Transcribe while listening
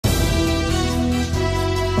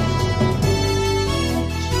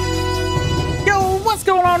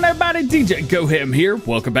on, everybody? DjGoHam here.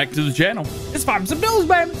 Welcome back to the channel. It's Farm Some News,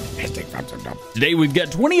 baby. Today we've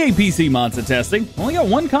got 28 PC mods at testing. Only got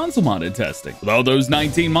one console mod at testing. With all those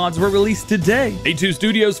 19 mods were released today. 82's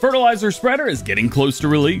Studios Fertilizer Spreader is getting close to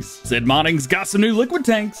release. SiiD Modding's got some new liquid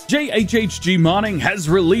tanks. JHHG Modding has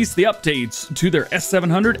released the updates to their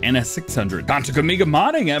S700 and S600. Amiga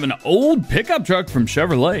Modding have an old pickup truck from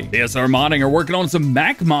Chevrolet. DSR Modding are working on some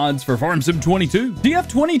Mack mods for Farm Sim 22.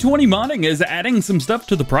 DF2020 Modding is adding some stuff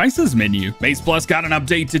to the prices menu. MaizePlus got an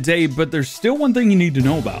update today, but there's still one thing you need to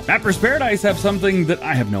know about. Mappa's Paradise have something that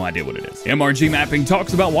I have no idea what it is. MRG Mapping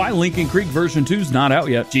talks about why Lincoln Creek version 2 is not out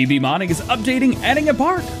yet. GB Modding is updating Attingham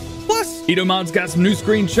Park. Plus, Edo Mod's got some new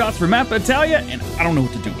screenshots for Mappa Italia, and I don't know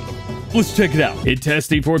what to do with them. Let's check it out. In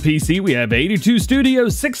testing for PC, we have 82's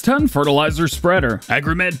Studios 6-ton fertilizer spreader,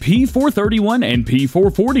 Agromet P431 and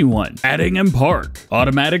P441, Attingham Park,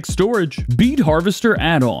 automatic storage, Beet Harvester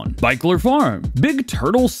add-on, Bikeler Farm, Big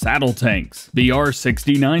Turtle saddle tanks,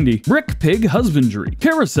 BR6090, Brick Pig husbandry,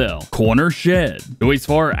 carousel, corner shed,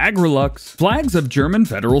 Doisfar Agrilux, flags of German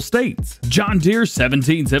federal states, John Deere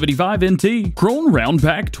 1775 NT, Krone Round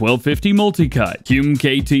Pack 1250 multi-cut, Hume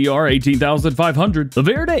KTR 18500,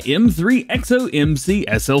 Laverda M3 Exo MC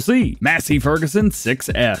SLC, Massey Ferguson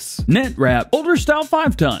 6S, Net Wrap, older style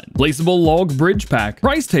 5-ton, placeable log bridge pack,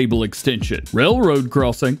 price table extension, railroad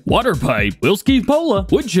crossing, water pipe, Wilski Pola,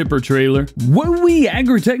 wood chipper trailer, Wowie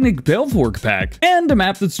Agritechnic bell fork pack, and a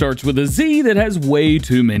map that starts with a Z that has way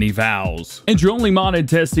too many vowels. And your only modded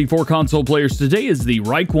testing for console players today is the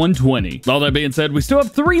Reich 120. With all that being said, we still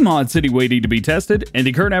have 3 mods sitting waiting to be tested, and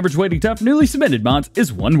the current average waiting time for newly submitted mods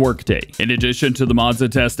is 1 workday. In addition to the mods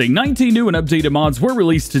at testing, 19 new and updated mods were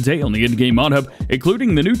released today on the in-game mod hub,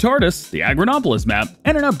 including the new TARDIS, the Agronopolis map,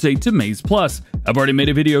 and an update to MaizePlus. I've already made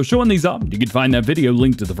a video showing these off. You can find that video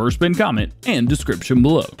linked to the first pinned comment and description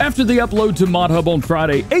below. After the upload to Mod Hub on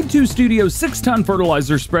Friday, 82's Studios 6-ton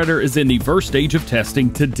fertilizer spreader is in the first stage of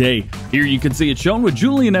testing today. Here you can see it shown with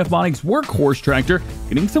Julian F. Modding's workhorse tractor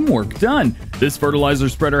getting some work done. This fertilizer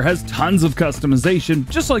spreader has tons of customization,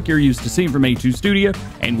 just like you're used to seeing from 82's Studio,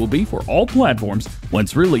 and will be for all platforms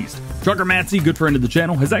once released. Trucker Matsy, good friend of the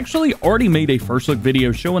channel, has actually already made a first look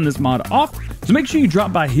video showing this mod off, so make sure you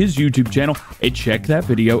drop by his YouTube channel and check that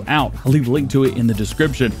video out. I'll leave a link to it in the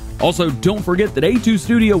description. Also, don't forget that 82's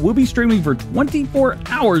Studio will be streaming for 24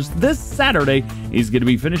 hours this Saturday. He's going to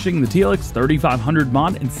be finishing the TLX 3500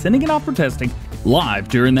 mod and sending it off for testing live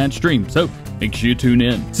during that stream, so make sure you tune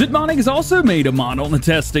in. SiiD Modding has also made a mod on the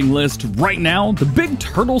testing list right now, the Big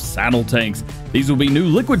Turtle saddle tanks. These will be new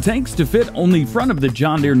liquid tanks to fit on the front of the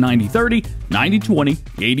John Deere 9030, 9020,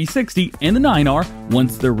 8060, and the 9R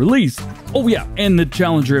once they're released. Oh yeah, and the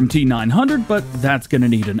Challenger MT900, but that's going to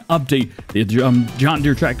need an update. The John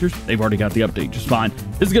Deere tractors, they've already got the update just fine.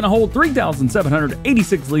 This is going to hold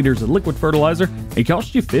 3,786 liters of liquid fertilizer. It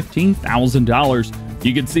costs you $15,000.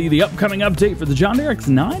 You can see the upcoming update for the John Deere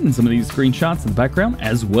X9 and some of these screenshots in the background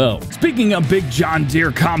as well. Speaking of big John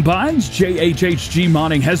Deere combines, JHHG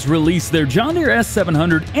Modding has released their John Deere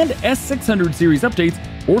S700 and S600 series updates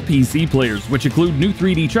for PC players, which include new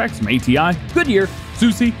 3D tracks from ATI, Goodyear,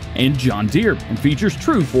 Susi, and John Deere, and features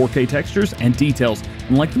true 4K textures and details,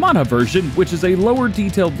 unlike the Mod Hub version, which is a lower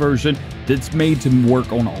detailed version that's made to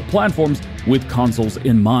work on all platforms with consoles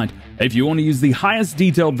in mind. If you want to use the highest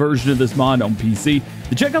detailed version of this mod on PC,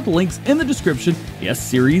 then check out the links in the description,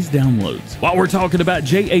 S-Series downloads. While we're talking about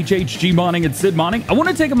JHHG Modding and SiiD Modding, I want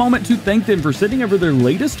to take a moment to thank them for sending over their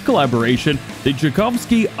latest collaboration, the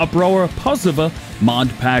Tchaikovsky Uproar Poziva mod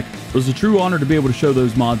pack. It was a true honor to be able to show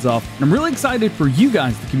those mods off, and I'm really excited for you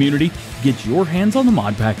guys, the community, to get your hands on the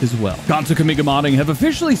mod pack as well. Amiga Modding have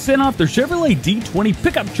officially sent off their Chevrolet D20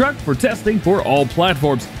 pickup truck for testing for all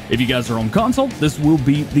platforms. If you guys are on console, this will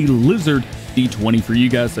be the Lizard D20 for you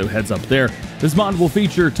guys, so heads up there. This mod will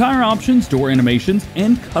feature tire options, door animations,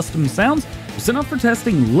 and custom sounds. It was sent off for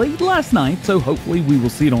testing late last night, so hopefully we will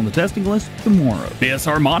see it on the testing list tomorrow.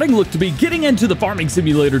 BSR Modding look to be getting into the Farming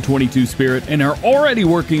Simulator 22 spirit and are already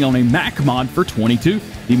working on a Mack mod for 22,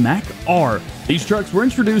 the Mack R. These trucks were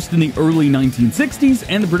introduced in the early 1960s,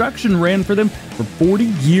 and the production ran for them for 40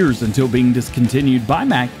 years until being discontinued by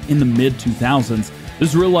Mack in the mid-2000s.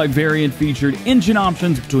 This real-life variant featured engine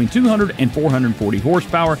options between 200 and 440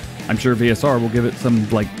 horsepower. I'm sure VSR will give it some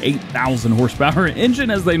like 8,000 horsepower engine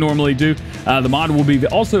as they normally do. The mod will be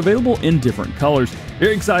also available in different colors.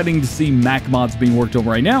 Very exciting to see Mack mods being worked on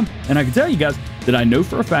right now, and I can tell you guys that I know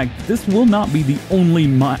for a fact that this will not be the only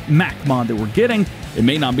Mack mod that we're getting. It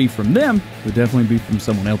may not be from them, but definitely be from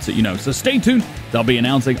someone else that you know. So stay tuned. They'll be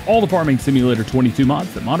announcing all the Farming Simulator 22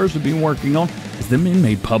 mods that modders have been working on has then been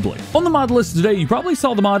made public. On the mod list today, you probably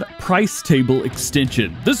saw the mod Price Table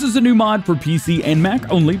Extension. This is a new mod for PC and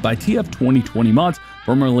Mac only by TF2020 Mods,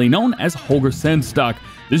 formerly known as Holger Sandstock.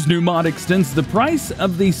 This new mod extends the price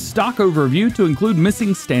of the stock overview to include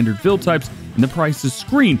missing standard field types in the prices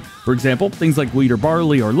screen. For example, things like wheat or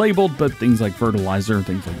barley are labeled, but things like fertilizer and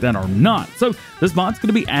things like that are not. So this mod's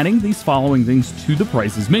going to be adding these following things to the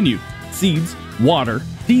prices menu: seeds, water,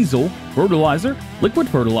 diesel, fertilizer, liquid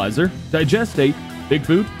fertilizer, digestate, big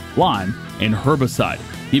food, lime, and herbicide.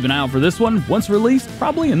 Keep an eye out for this one once released,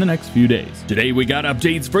 probably in the next few days. Today we got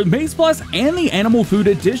updates for MaizePlus and the animal food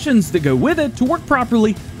additions that go with it to work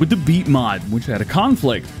properly with the Beet Mod, which had a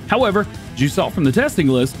conflict. However, as you saw from the testing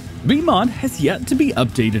list, Beet Mod has yet to be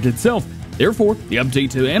updated itself. Therefore, the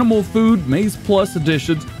update to animal food MaizePlus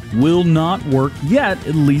additions will not work yet,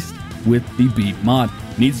 at least with the Beet Mod.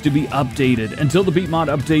 It needs to be updated. Until the Beet Mod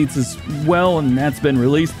updates as well, and that's been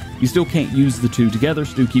released, you still can't use the two together,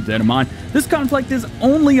 so do keep that in mind. This conflict is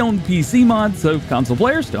only on PC mods, so console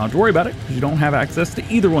players don't have to worry about it because you don't have access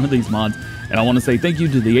to either one of these mods. And I want to say thank you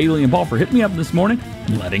to the Alien Ball for hitting me up this morning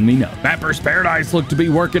and letting me know. Mapper's Paradise look to be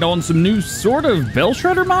working on some new sort of Bell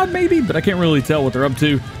Shredder mod maybe, but I can't really tell what they're up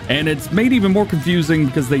to. And it's made even more confusing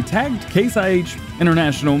because they tagged Case IH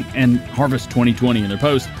International and Harvest 2020 in their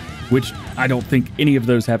post, which I don't think any of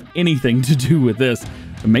those have anything to do with this.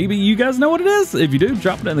 Maybe you guys know what it is? If you do,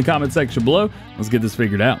 drop it in the comment section below. Let's get this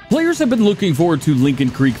figured out. Players have been looking forward to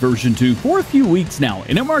Lincoln Creek version 2 for a few weeks now,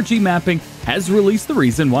 and MRG Mapping has released the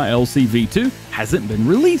reason why LCV2 hasn't been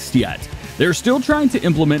released yet. They're still trying to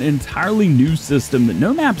implement an entirely new system that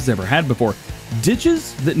no map has ever had before,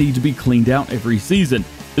 ditches that need to be cleaned out every season.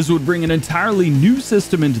 This would bring an entirely new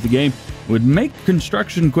system into the game, would make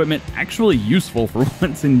construction equipment actually useful for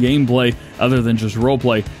once in gameplay other than just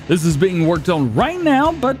roleplay. This is being worked on right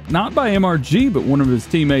now, but not by MRG, but one of his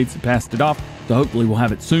teammates passed it off, so hopefully we'll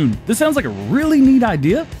have it soon. This sounds like a really neat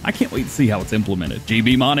idea. I can't wait to see how it's implemented.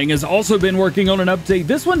 GB Modding has also been working on an update,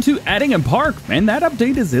 this one to Attingham Park, and that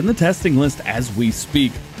update is in the testing list as we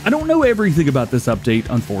speak. I don't know everything about this update,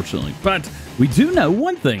 unfortunately, but we do know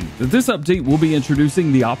one thing, that this update will be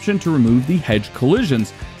introducing the option to remove the hedge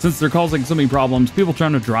collisions. Since they're causing so many problems, people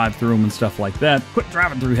trying to drive through them and stuff like that, quit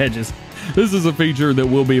driving through hedges. This is a feature that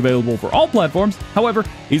will be available for all platforms. However,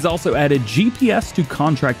 he's also added GPS to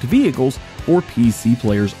contract vehicles for PC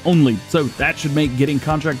players only, so that should make getting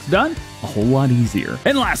contracts done a whole lot easier.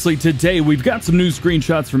 And lastly, today we've got some new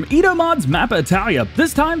screenshots from Mod's Mappa Italia,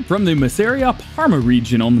 this time from the Masseria Parma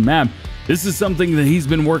region on the map. This is something that he's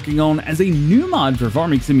been working on as a new mod for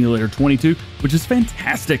Farming Simulator 22, which is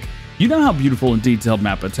fantastic. You know how beautiful and detailed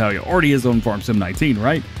Mappa Italia already is on Farm Sim 19,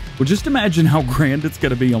 right? Well, just imagine how grand it's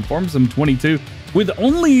going to be on Farm Sim 22 with not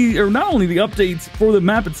only the updates for the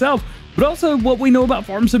map itself, but also what we know about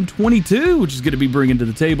Farm Sim 22, which is going to be bringing to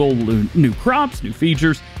the table new crops, new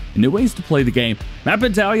features, and new ways to play the game.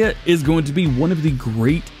 Mappa Italia is going to be one of the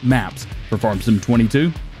great maps for Farm Sim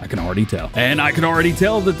 22. I can already tell. And I can already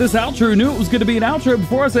tell that this outro knew it was going to be an outro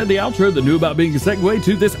before I said the outro that knew about being a segue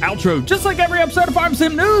to this outro. Just like every episode of Farm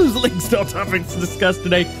Sim News, links to all topics discussed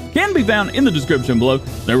today can be found in the description below.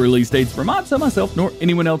 No release dates for mods, so myself nor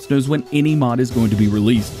anyone else knows when any mod is going to be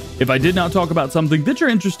released. If I did not talk about something that you're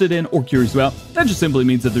interested in or curious about, that just simply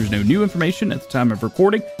means that there's no new information at the time of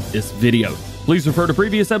recording this video. Please refer to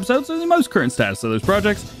previous episodes for the most current status of those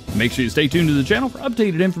projects. And make sure you stay tuned to the channel for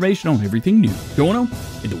updated information on everything new going on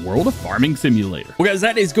in the world of Farming Simulator. Well guys,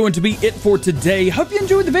 that is going to be it for today. Hope you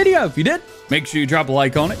enjoyed the video. If you did, make sure you drop a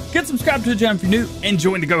like on it, get subscribed to the channel if you're new, and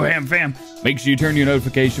join the JGoHam fam. Make sure you turn your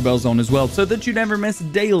notification bells on as well so that you never miss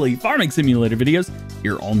daily Farming Simulator videos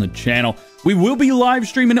here on the channel. We will be live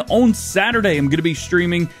streaming on Saturday. I'm going to be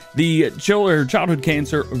streaming the childhood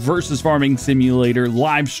cancer versus Farming Simulator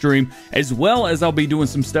live stream, as well as I'll be doing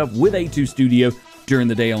some stuff with 82's Studio during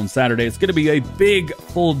the day on Saturday. It's going to be a big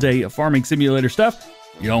full day of Farming Simulator stuff.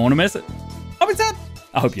 You don't want to miss it. I'll be sad.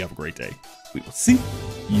 I hope you have a great day. We will see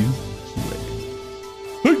you later.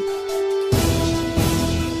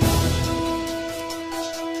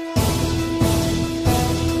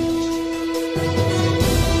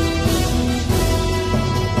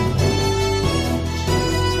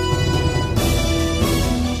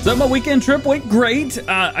 So my weekend trip went great.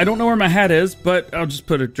 I don't know where my hat is, but I'll just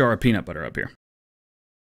put a jar of peanut butter up here.